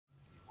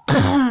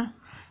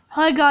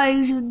Hi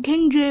guys,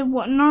 King J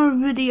with another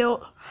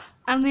video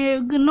and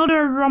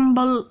another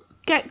Rumble.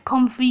 Get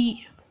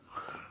comfy.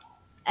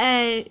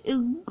 It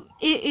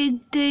is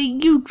the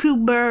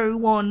YouTuber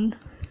one.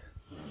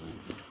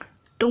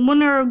 The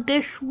winner of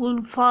this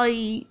will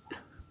fight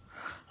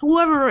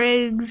whoever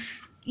is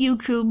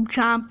YouTube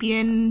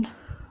champion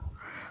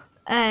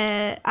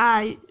at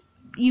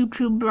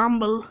YouTube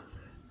Rumble.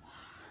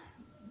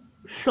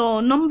 So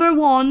number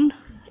 1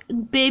 is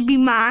Baby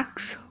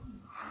Max,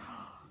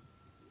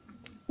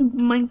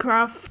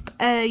 Minecraft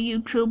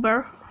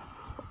YouTuber.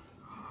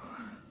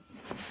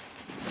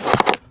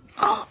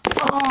 Oh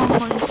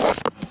my god.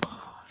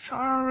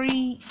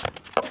 Sorry.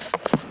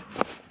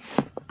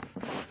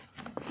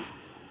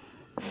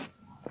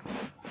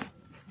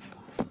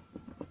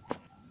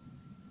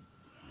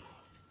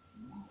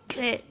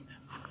 Okay.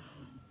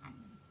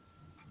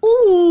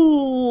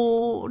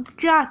 Ooh,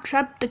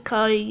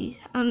 Jacksepticeye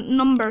and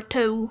number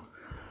 2.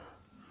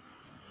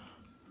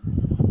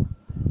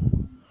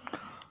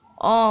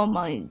 Oh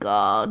my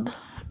god.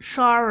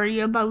 Sorry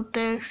about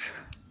this.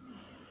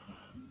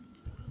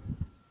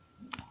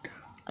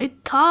 I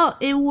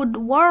thought it would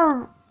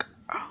work.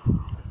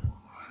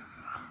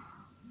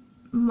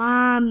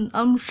 Man,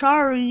 I'm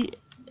sorry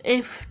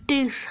if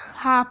this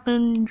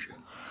happens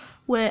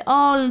with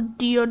all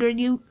the other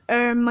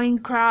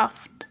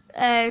Minecraft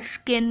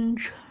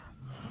skins.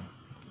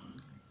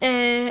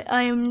 I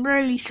am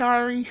really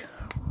sorry.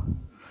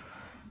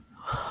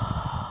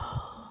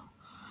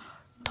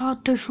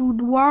 Thought this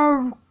would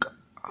work.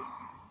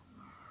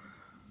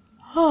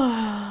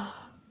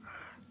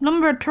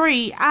 Number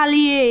 3,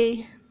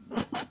 Allier.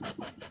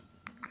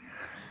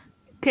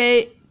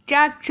 Okay,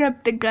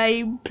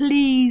 Jacksepticeye,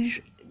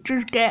 please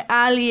just get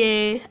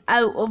Allier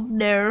out of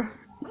there.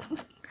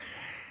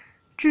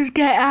 Just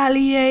get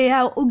Allier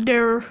out of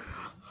there.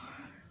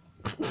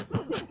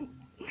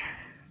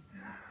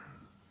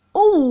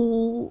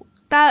 Oh,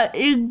 that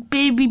is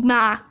Baby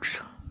Max.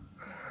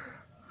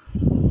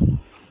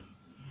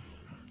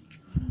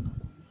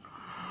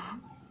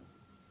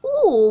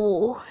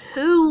 Oh,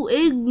 who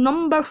is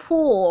number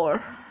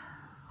 4?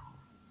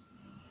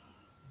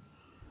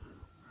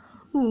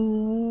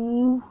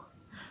 Ooh.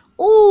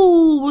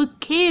 Oh,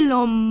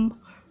 kill him.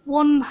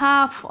 One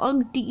half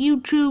of the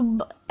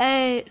YouTube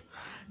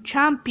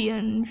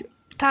champions,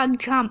 tag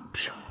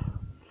champs.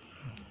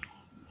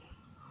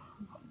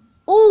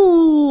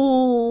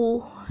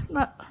 Oh,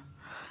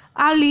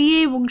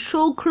 Ali was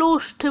so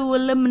close to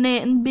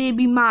eliminating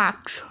Baby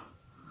Max.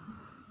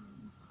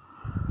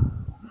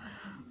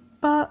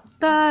 But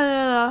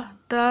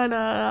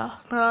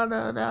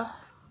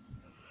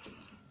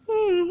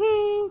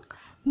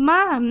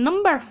Man,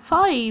 number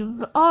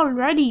 5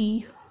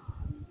 already.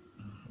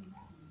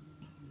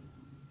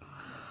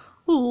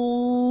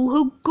 Oh,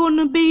 who's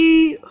gonna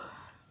be?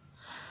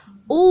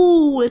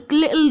 Oh, it's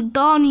little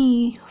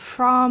Donnie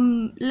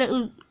from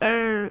Little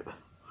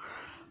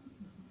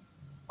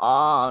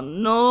Oh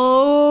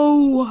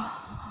no!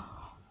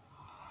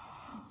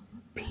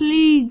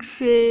 Please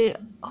say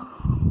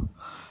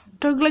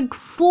there's like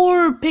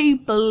 4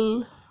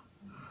 people.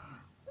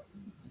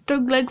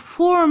 There's like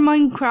 4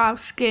 Minecraft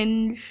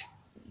skins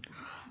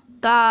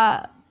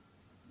that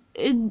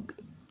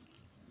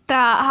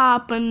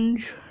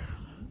happens.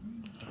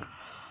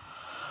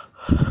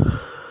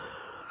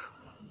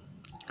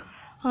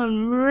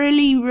 I'm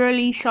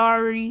really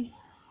sorry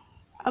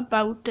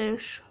about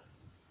this.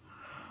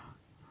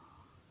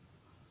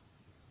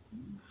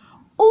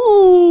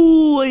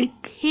 Oh, it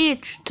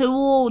hits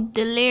too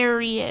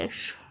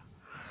delirious.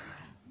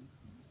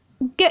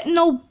 Getting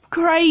all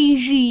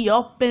crazy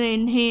up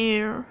in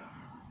here.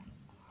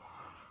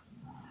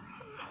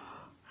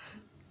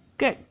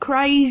 Get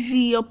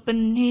crazy up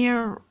in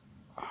here.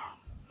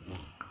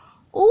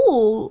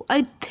 Oh,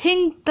 I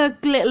think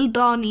that little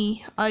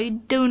Donnie. I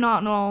do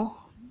not know.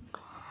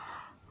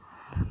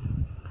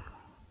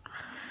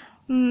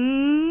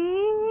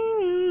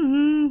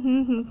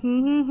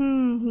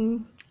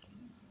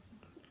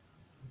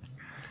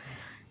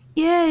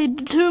 Yeah,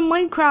 the 2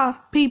 Minecraft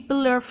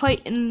people are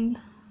fighting.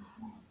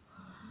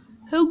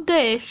 Who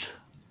this?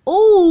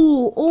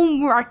 Oh,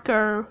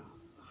 Wrecker.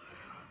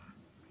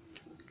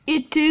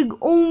 It is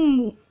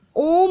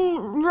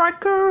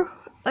Wrecker,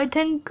 I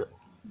think.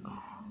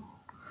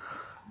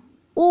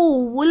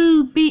 Oh,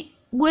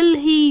 will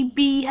he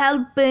be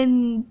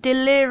helping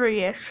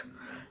Delirious?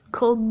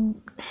 Cause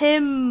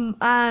him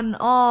and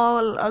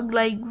all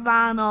like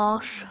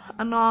Vanos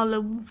and all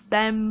of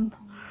them,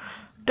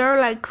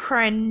 they're like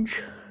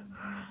friends.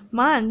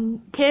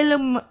 Man, kill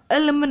him,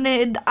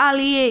 eliminated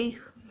Ali.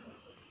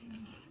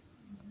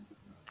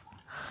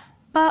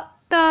 But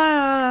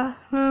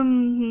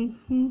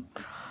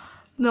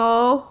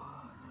no.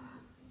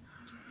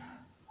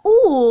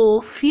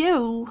 Oh,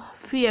 phew.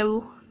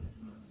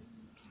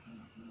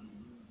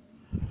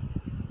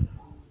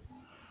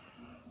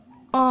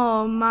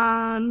 Oh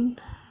man.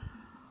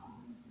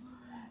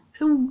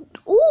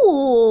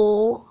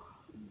 Oh,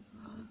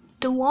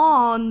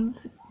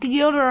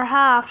 the other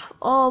half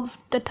of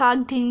the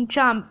tag team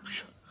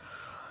champs.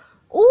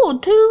 Oh,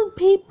 two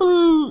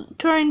people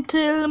trying to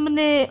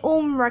eliminate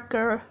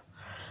Homewrecker.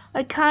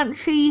 I can't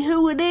see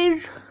who it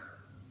is.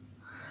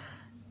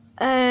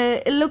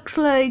 It looks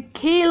like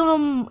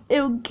Calum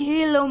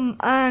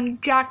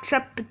and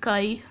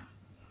Jacksepticeye.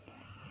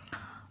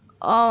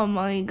 Oh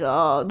my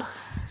god.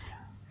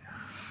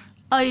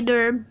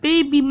 Either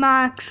Baby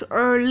Max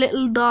or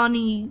Little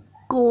Donnie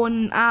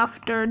going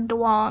after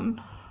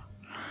Dwan.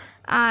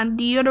 And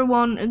the other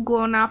one is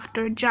going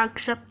after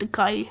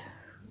Jacksepticeye.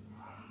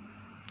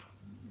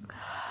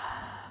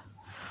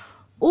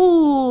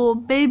 Oh,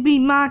 Baby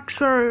Max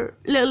or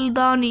Little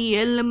Donnie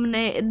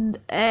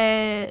eliminated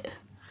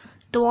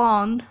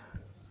Dwan.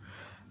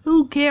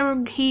 Who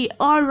cared? He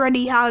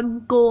already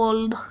had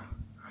gold.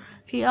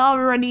 He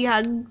already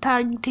had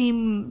tag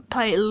team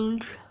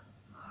titles.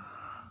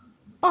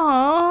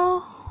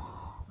 Aww.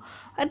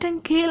 I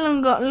think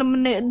Kaelin got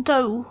eliminated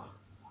too.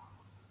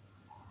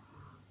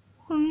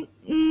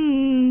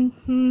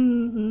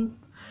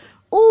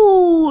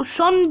 Oh,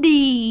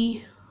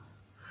 Sunday.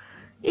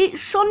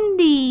 It's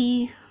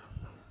Sunday.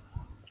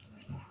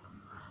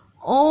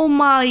 Oh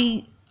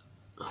my.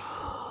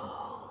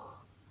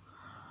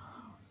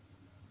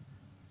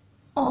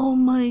 Oh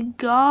my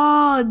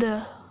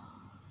god.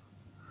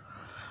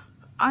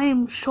 I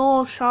am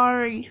so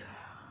sorry.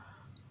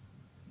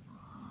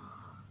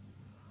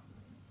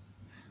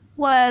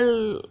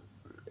 Well,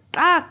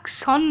 that's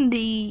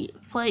Sunday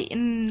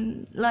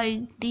fighting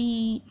like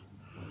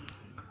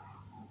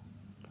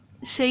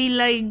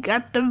like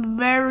at the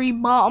very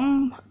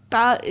bottom,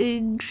 that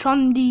is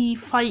Sunday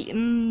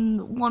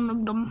fighting one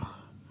of them.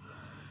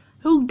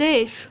 Who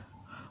this?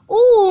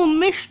 Oh,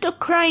 Mr.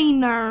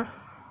 Craner.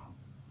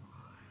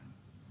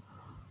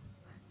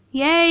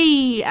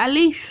 Yay, at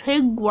least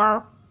his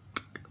worked.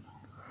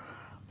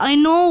 I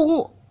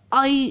know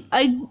I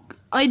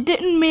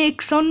didn't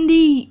make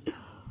Sunday.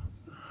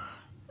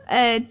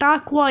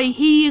 That's why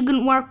he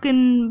isn't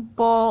working,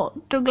 but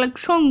there's like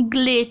some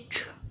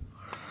glitch.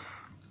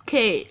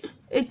 Okay,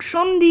 it's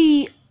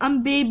Sunday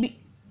and Baby.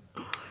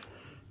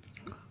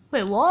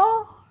 Wait,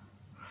 what?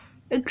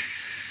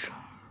 It's.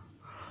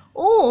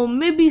 Oh,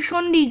 maybe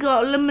Sunday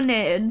got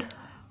eliminated.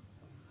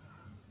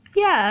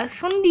 Yeah,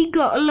 Sunday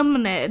got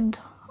eliminated.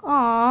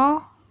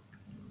 Aww.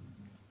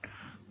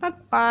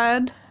 Not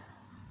bad.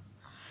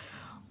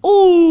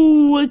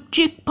 Oh,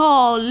 Jake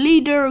Paul,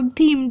 leader of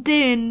Team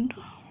 10.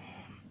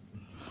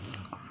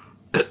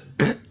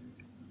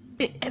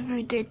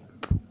 Every day.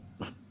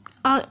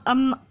 I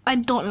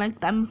don't like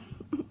them.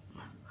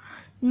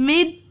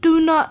 Me do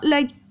not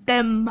like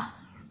them.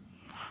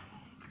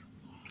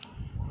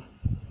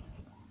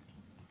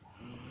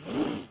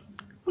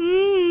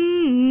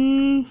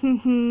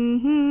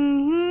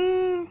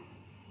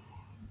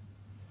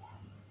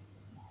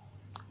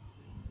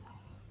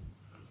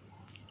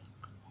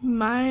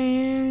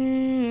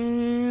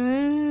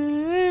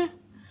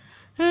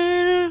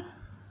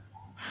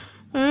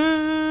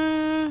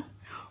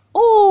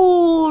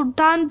 Oh,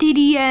 Dan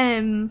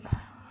TDM.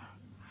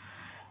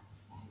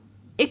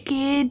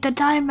 Icky, the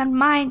diamond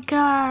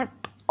minecart.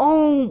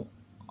 Oh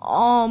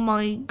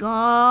my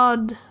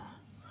god.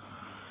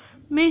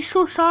 Me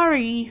so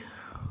sorry.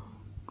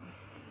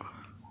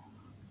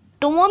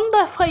 The one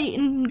that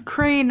fighting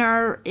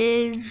Craner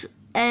is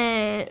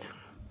Dan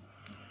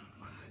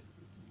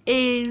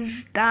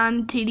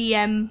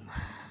TDM.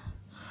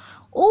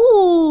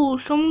 Oh,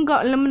 someone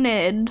got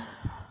eliminated.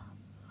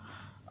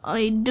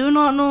 I do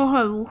not know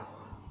how.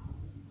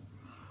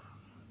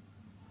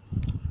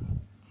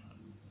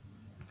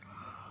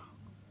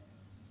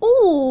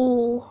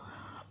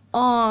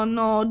 Oh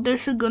no,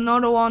 this is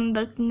another one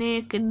that's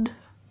naked.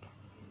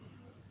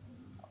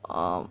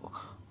 What?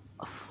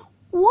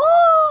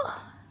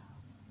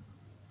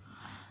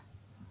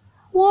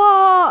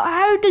 What?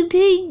 How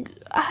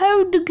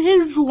did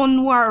his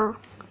one work?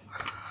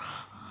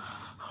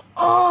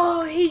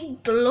 Oh, he's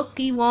the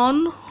lucky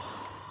one.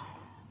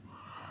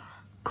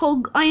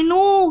 'Cause I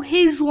know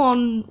his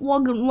one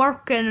wasn't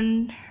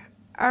working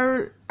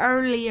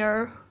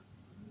earlier.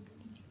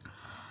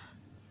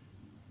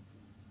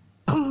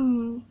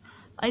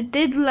 I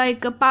did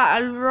like a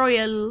battle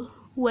royale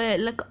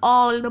with like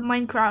all the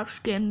Minecraft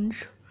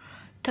skins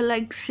to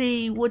like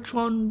see which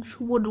ones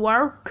would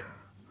work,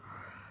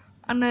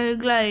 and I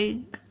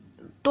like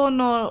don't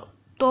know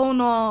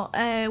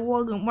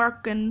wasn't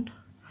working.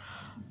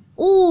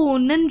 Oh,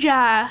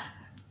 Ninja.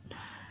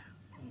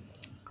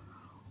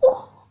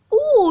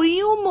 Oh,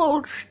 you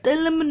almost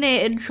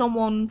eliminated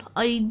someone.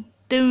 I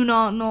do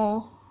not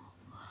know.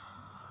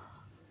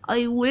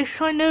 I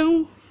wish I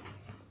knew.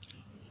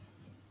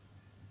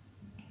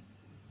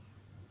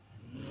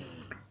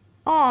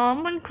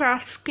 Oh,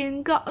 Minecraft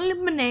skin got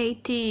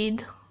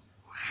eliminated.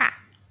 Ha.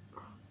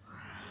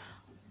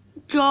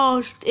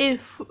 Just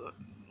if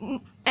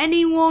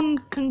anyone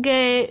can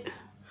get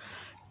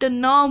the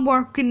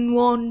non-working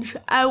ones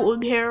out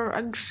of here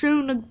as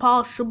soon as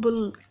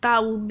possible,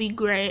 that would be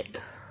great.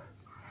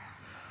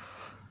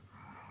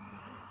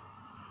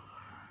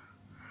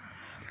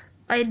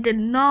 I did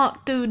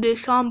not do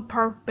this on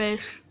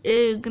purpose. It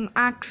is an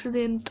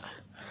accident.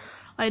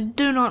 I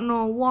do not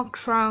know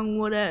what's wrong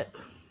with it.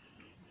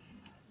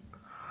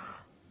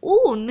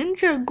 Oh,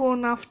 Ninja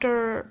going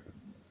after...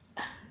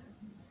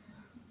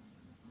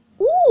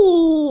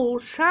 Oh,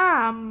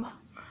 Sam.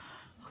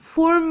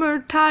 Former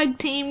tag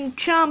team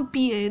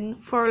champion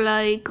for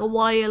like a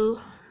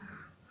while.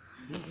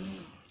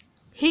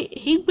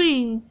 He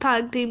been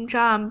tag team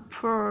champ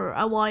for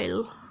a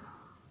while.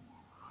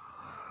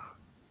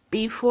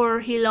 Before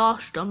he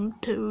lost them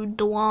to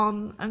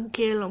Dwan and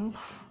Calum.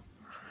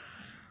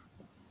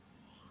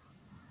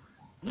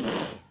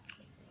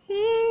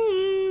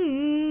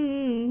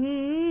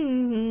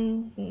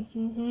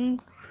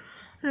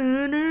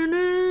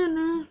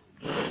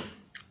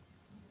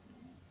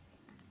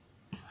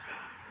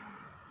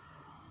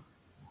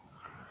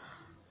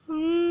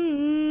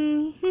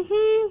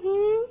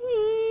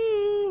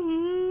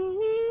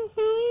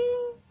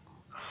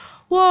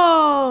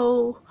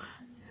 Whoa!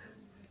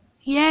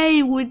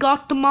 Yay, we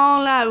got them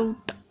all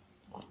out.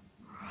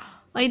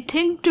 I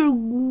think there's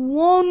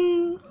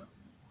one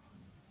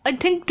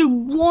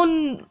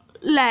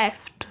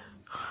left.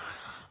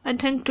 I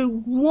think there's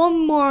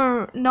one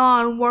more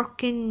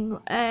non-working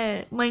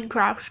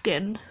Minecraft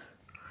skin.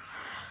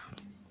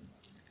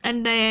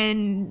 And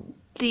then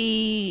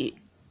the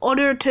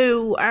other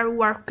two are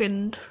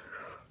working.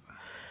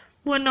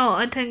 Well, no,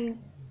 I think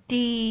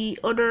the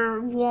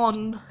other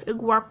one is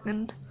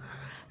working.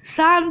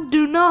 Sam,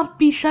 do not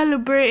be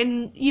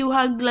celebrating. You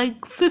had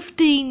like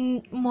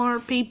 15 more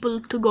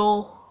people to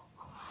go.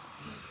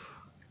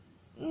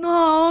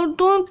 No,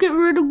 don't get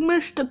rid of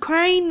Mr.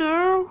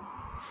 Craner.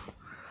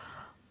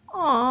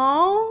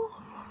 Aww.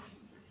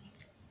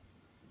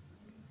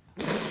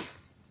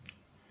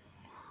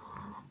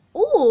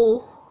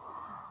 Oh.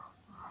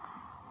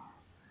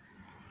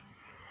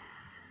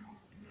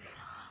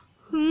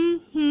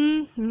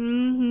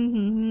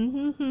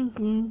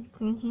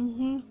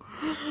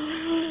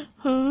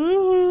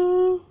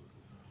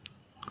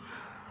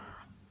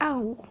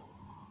 Ow.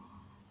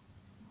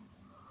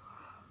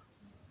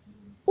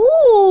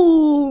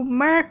 Ooh,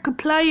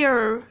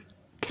 Markiplier,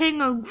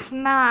 King of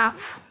FNAF.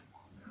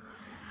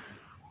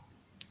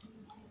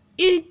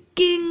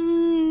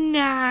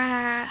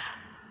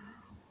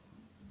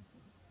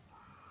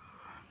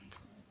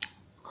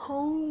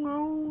 Hold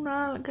on,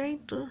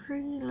 alligator,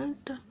 see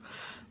later.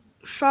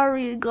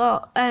 Sorry, I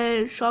got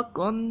a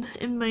shotgun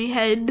in my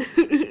head.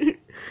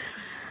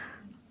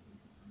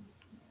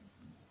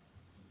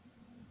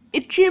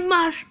 It's in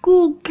my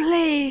school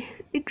play.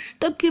 It's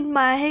stuck in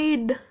my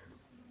head.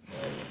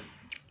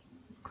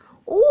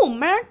 Oh,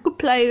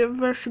 Markiplier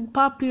versus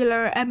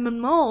popular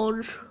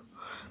MMOs.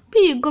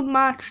 Be a good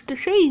match to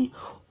see.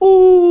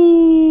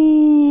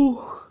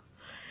 Ooh.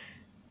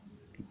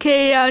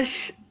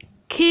 KSI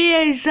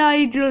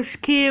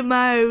just came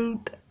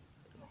out.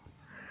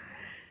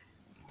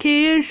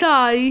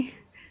 KSI,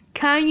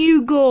 can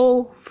you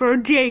go for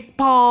Jake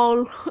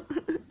Paul?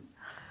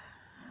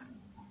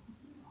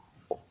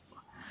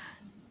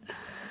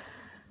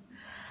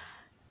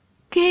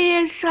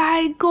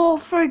 KSI, go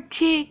for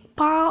Jake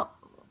Paul.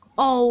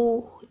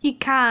 Oh, you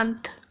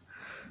can't.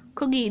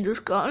 Cookie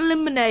just got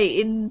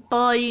eliminated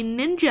by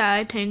Ninja,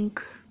 I think.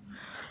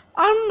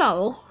 I don't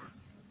know.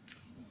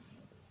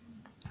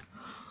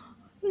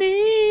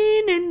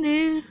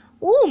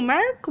 Oh,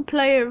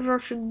 Markiplier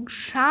versus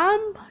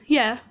Sam?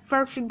 Yeah,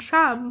 versus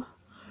Sam.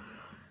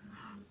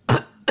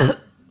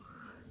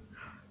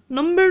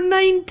 Number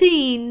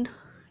 19.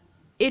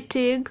 It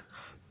is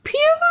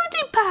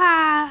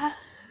PewDiePie.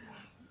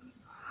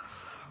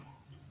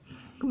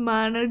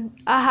 Man,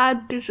 I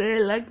had to say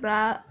it like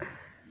that.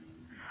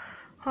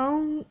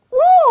 Whoa!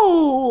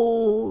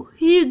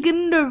 He was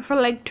in there for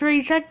like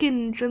 3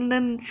 seconds and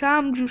then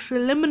Sam just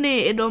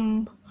eliminated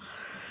him.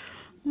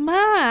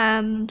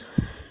 Man.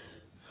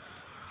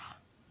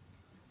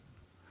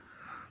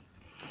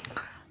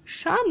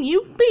 Sam,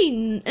 you've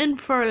been in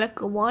for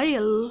like a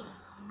while.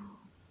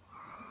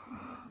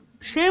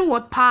 Same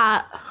with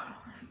Pat.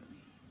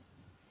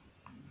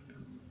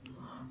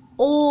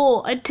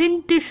 Oh, I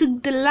think this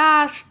is the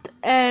last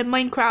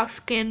Minecraft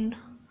skin.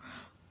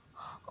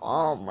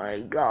 Oh my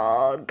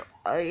god,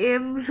 I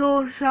am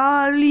so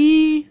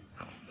sorry.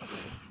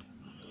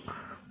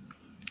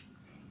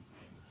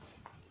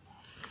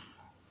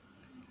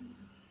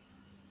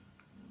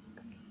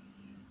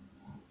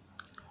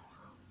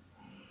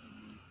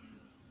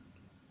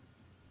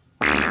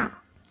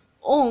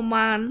 Oh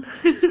man.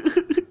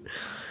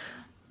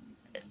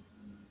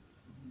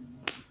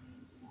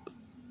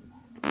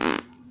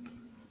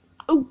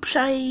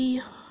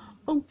 Oopsie.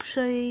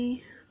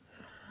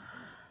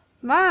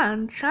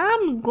 Man,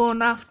 Sam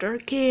going after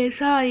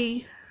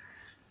KSI.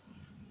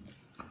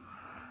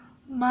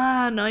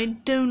 Man, I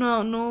do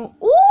not know.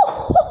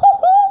 Ooh!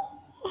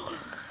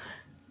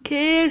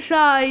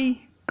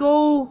 KSI,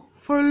 go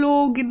for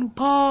Logan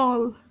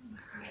Paul.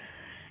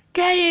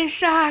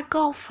 KSI,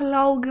 go for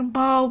Logan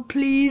Paul,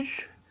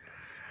 please.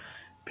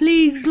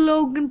 Please,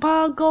 Logan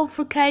Paul, go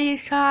for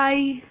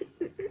KSI.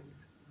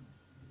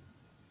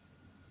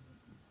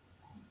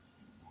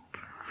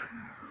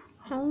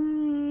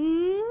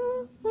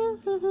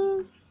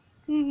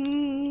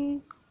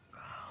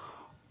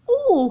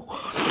 Oh.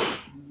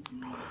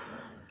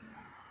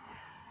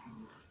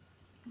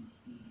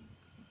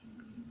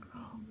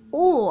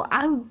 Oh,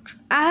 ouch.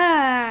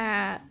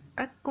 Ah,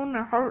 that's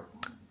gonna hurt.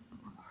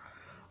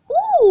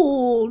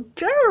 Oh,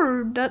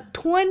 Jared at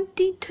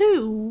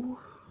 22.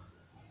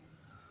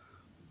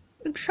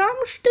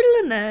 Exam's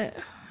still in it.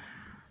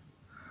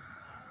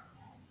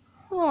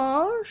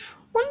 Oh,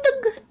 when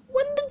did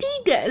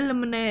he get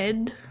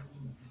eliminated?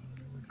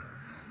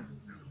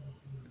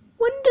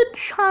 When did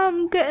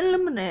Sam get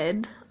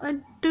eliminated? I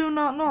do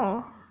not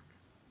know.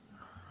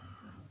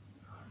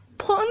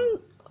 Put in...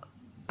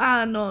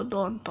 no,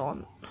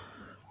 don't.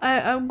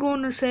 I'm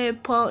gonna say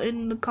put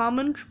in the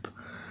comments.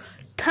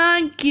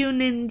 Thank you,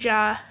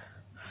 Ninja,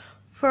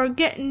 for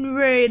getting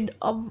rid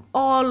of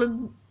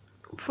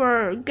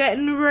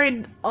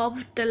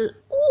the...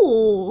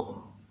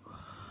 Oh!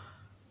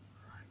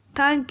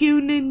 Thank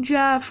you,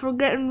 Ninja, for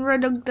getting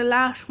rid of the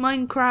last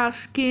Minecraft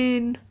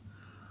skin.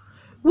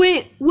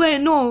 Wait,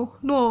 no.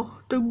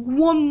 There's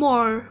one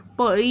more,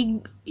 but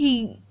he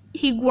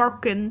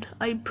working,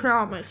 I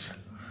promise.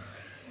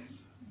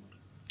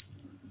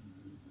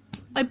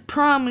 I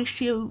promise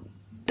you,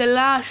 the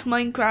last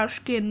Minecraft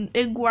skin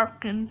is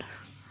working.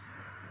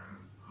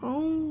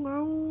 Oh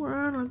no,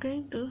 I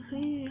get to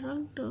see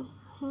how to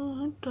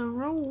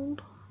roll.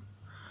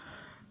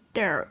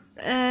 There,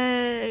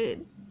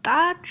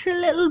 that's a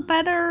little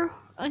better,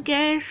 I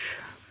guess.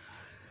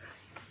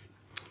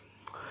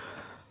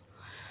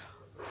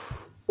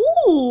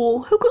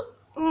 Ooh, who got?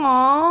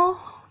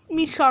 Aw,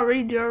 me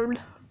sorry,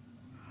 dude.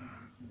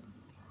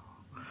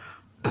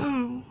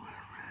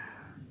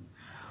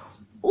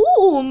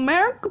 Ooh,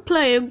 America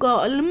player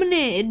got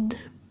eliminated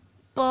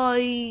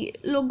by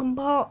Logan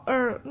Paul,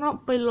 or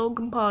not by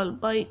Logan Paul,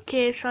 by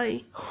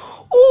KSI.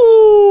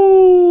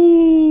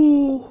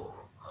 Ooh!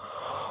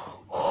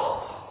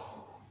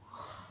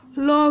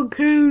 Look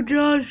who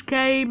just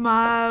came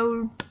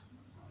out.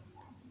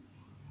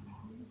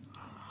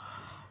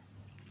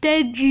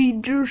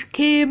 Deji just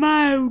came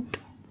out.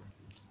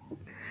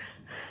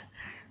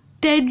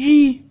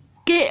 Deji,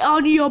 get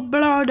on your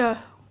bladder.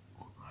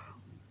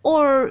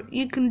 Or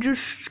you can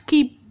just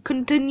keep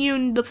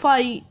continuing the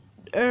fight,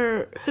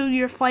 or who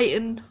you're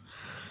fighting.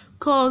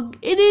 Cause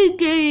it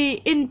is a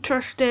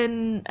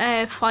interesting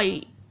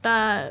fight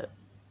that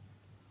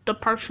the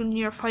person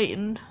you're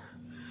fighting.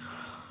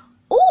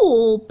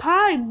 Oh,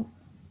 Pag.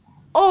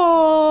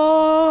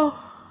 Oh,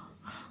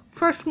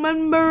 first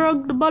member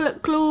of the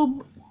Bullet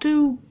Club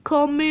to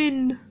come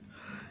in.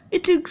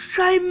 It's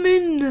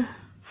Simon.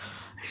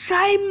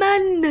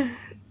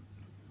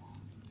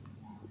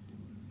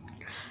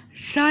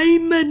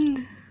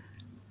 Simon,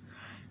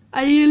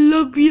 I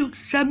love you,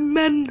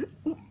 Simon.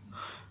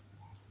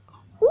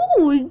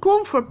 Ooh, he's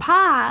going for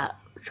Pat.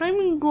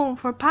 Simon going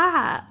for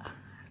Pat.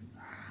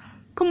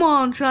 Come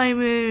on,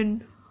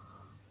 Simon.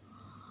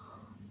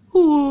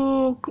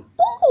 Ooh,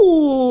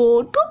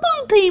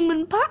 double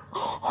teaming Pat.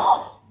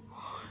 Oh,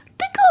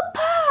 they got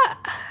Pat.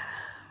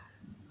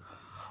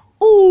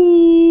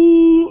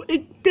 Ooh,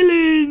 it's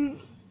Dylan.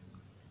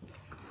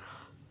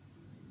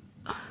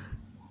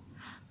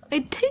 I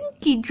think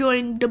he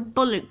joined the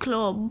Bullet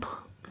Club.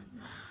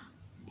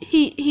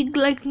 He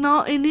like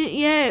not in it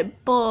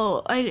yet,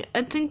 but I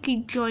think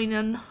he's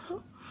joining.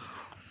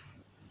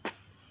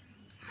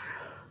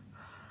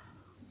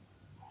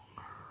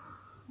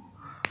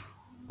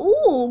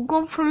 Oh,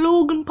 going for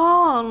Logan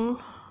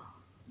Paul.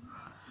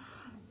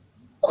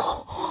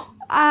 Oh,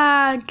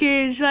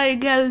 guess I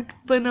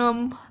helping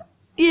him.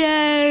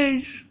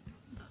 Yes.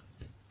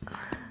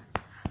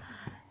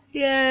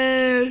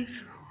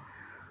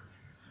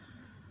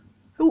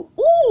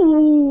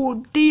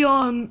 Ooh,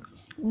 Dion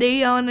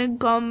is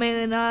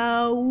coming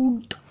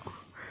out.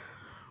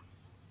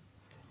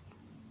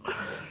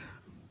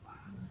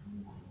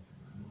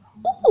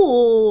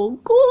 Oh,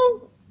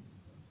 go.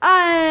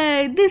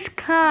 This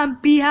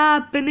can't be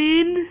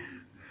happening.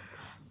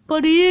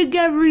 But he is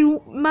every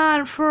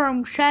man for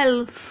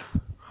himself.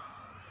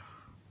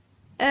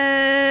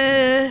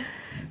 It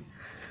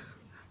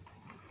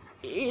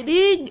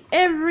is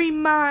every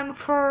man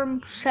for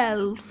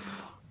himself.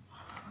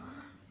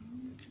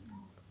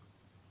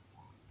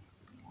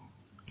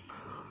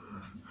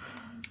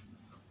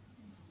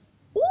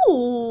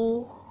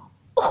 Ooh.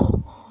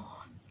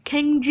 Oh,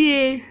 King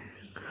J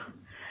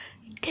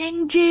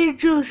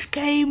just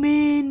came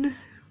in.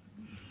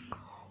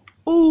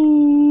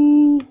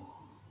 Ooh.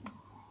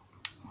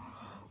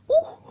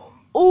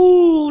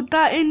 Oh,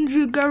 that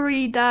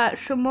injury that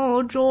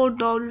Samoa Joe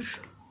does.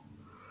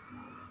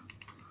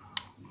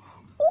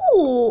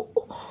 Oh,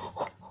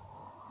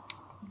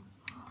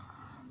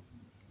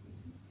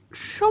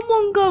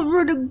 someone got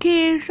rid of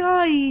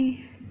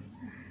KSI.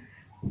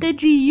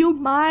 Deji, you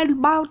mad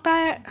about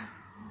that?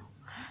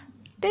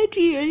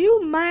 Deji, are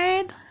you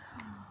mad?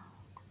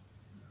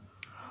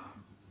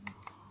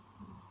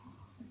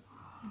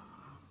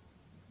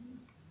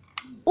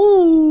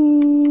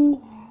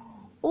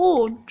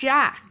 Oh,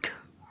 Jack.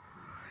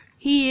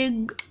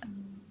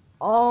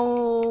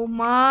 Oh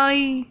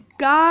my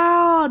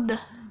God.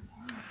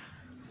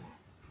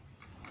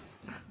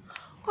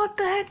 What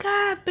the heck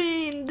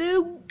happened?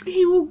 Dude,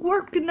 he was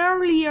working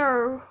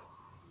earlier.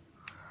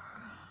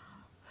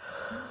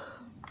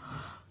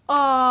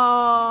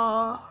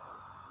 I'm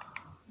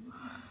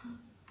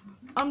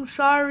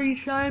sorry,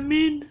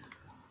 Simon.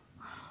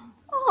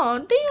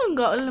 Oh, Dion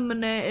got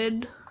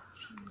eliminated.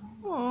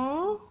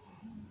 Oh.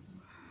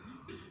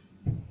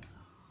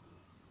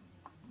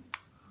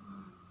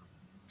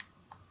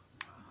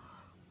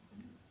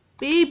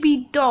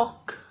 Baby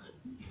Duck,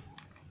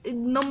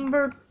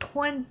 number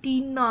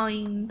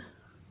 29.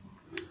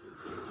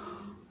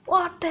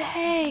 What the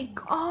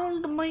heck?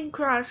 All the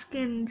Minecraft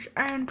skins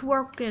aren't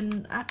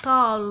working at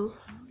all.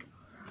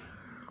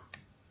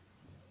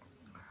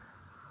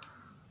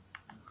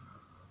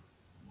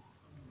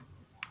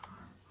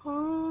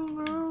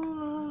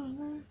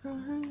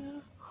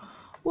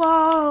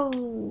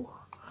 Whoa!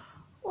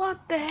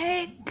 What the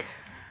heck?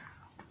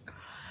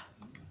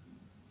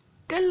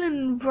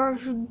 Dylan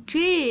versus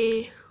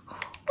J.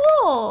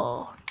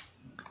 Oh!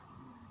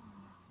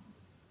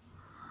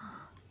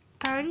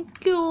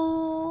 Thank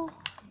you.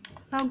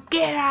 Now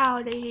get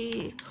out of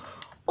here.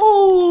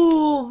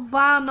 Oh!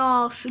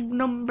 Vanos,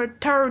 number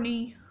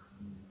 30.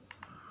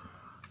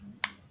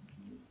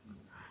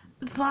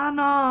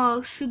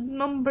 Vanos,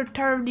 number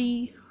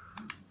 30.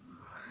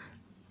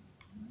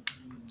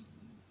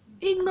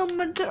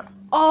 Number 30.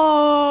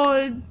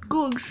 Oh,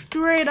 going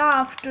straight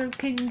after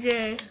King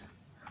J.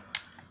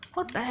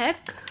 What the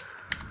heck?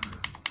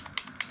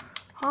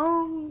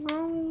 Oh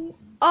no.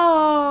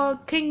 Oh,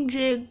 King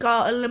J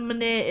got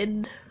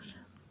eliminated.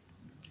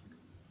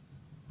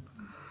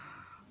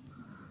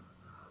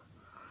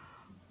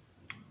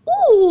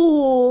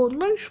 Ooh,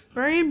 nice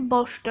brain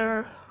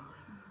buster.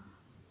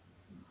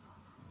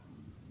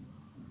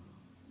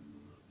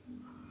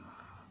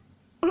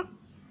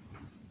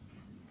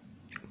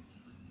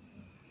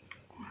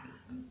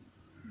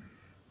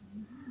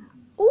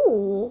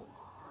 Ooh.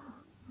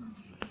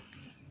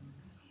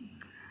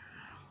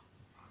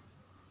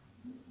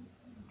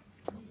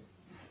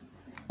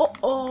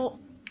 Uh-oh.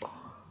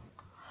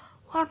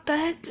 What the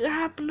heck is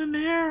happening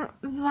here,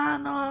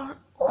 Vanna?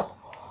 Oh.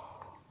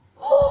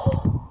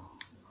 Oh.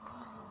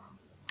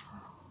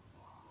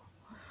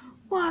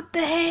 What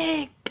the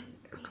heck?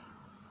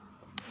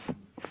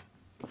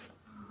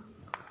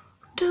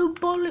 Two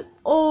bullet.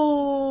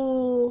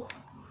 Oh.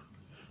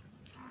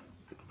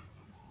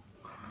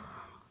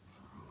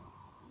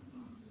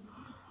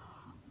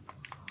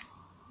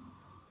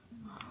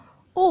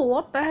 Oh,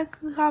 what the heck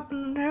is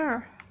happening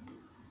here?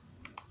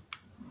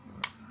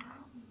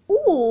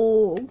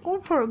 Oh,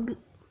 going for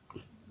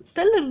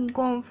Dylan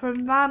going for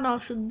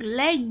Vanos'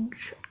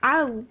 legs.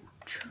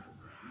 Ouch.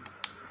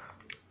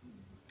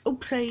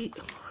 Oops,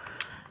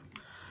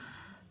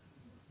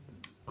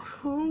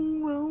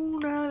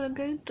 road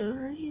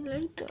alligator, he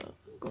later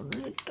gonna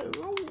hit the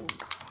road.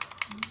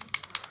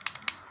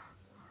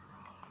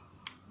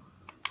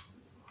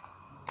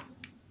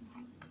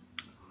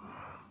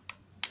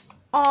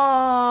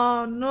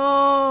 Oh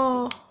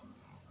no.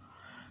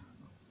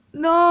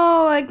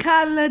 No, I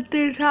can't let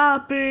this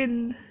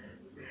happen.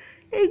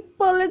 It's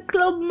Bullet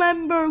Club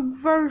members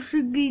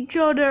versus each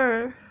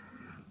other.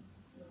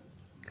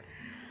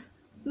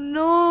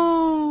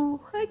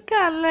 No, I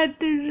can't let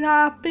this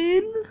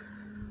happen.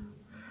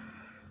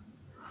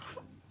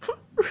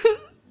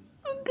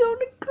 I'm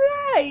gonna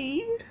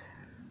cry.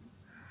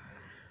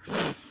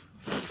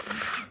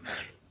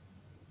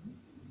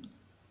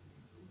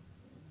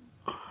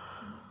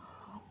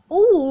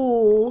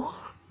 Oh.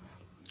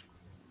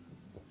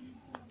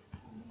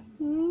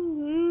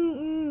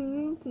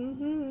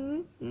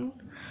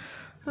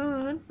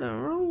 The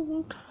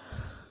road.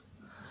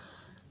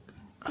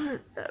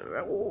 The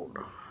road.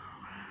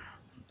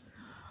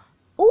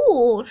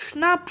 Oh,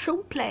 snap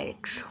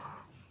suplex.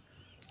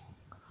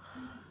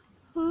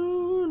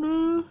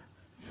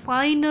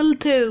 Final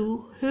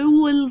 2.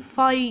 Who will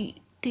fight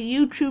the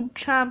YouTube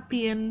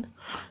champion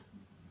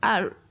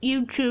at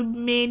YouTube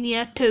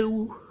Mania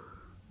 2?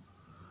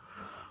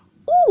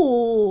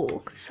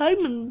 Oh,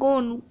 Simon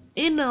going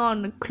in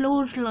on a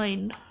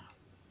clothesline.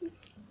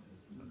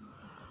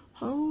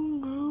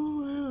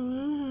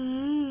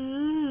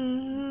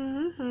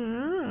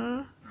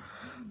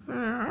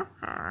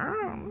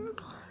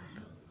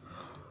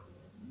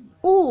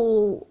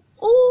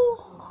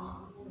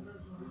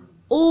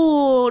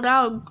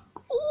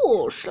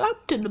 Oh,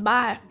 slap to the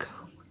back.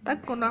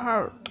 That's gonna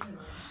hurt.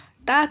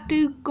 That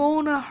is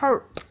gonna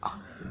hurt.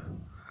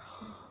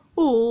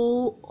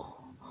 Oh,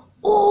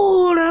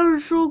 that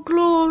was so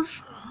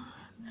close.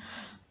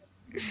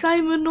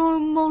 Simon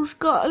almost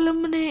got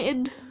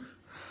eliminated.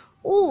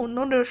 Oh,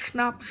 another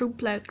snap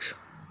suplex.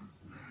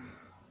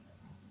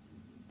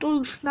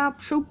 Those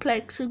snap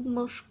suplexes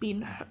must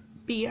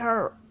be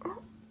hurt.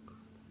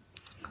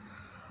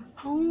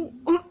 Oh,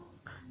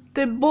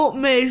 they both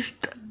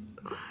missed.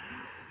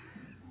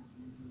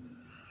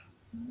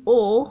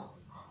 Oh.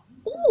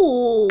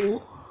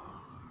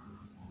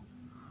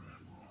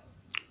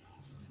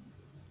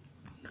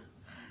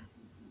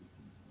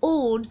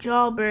 Oh,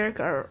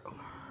 jawbreaker.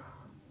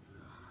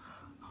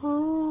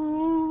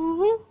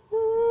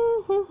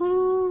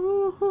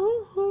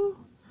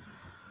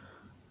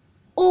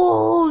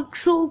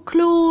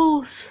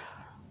 close.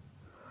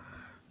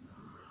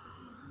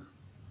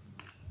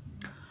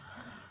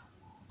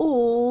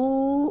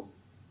 Oh,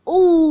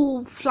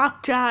 oh,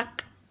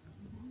 flapjack.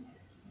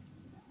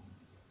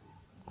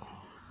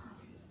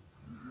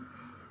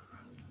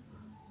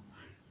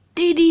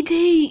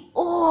 DDT.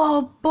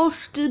 Oh,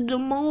 busted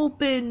them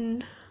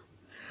open.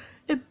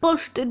 It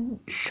busted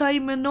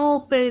Simon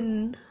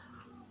open.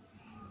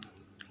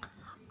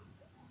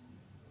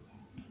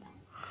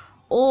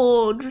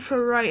 Oh, just a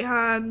right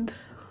hand.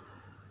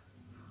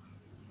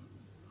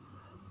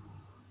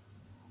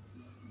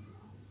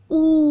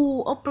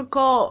 Ooh,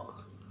 uppercut.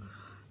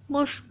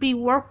 Must be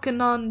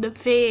working on the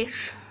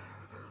face.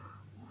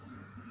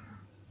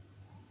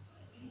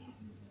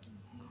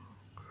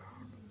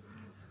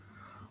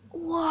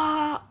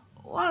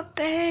 What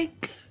the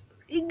heck?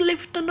 He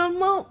lifted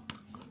him up.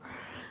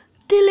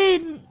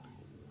 Dylan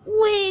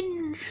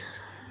wins.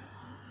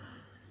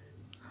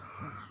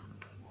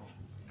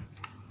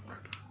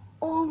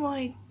 Oh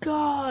my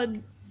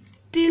god.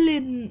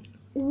 Dylan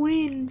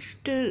wins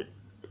the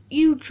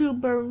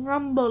YouTuber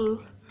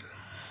Rumble.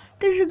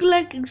 This is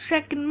like his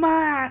second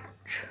match.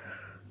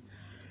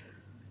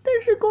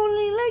 This is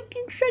only like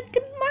his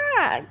second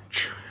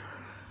match.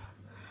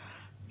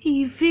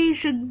 He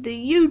faced the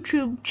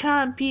YouTube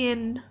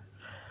champion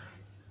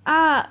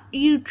at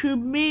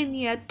YouTube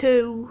Mania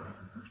 2.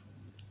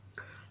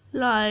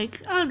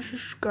 Like and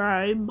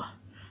subscribe.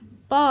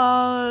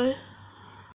 Bye.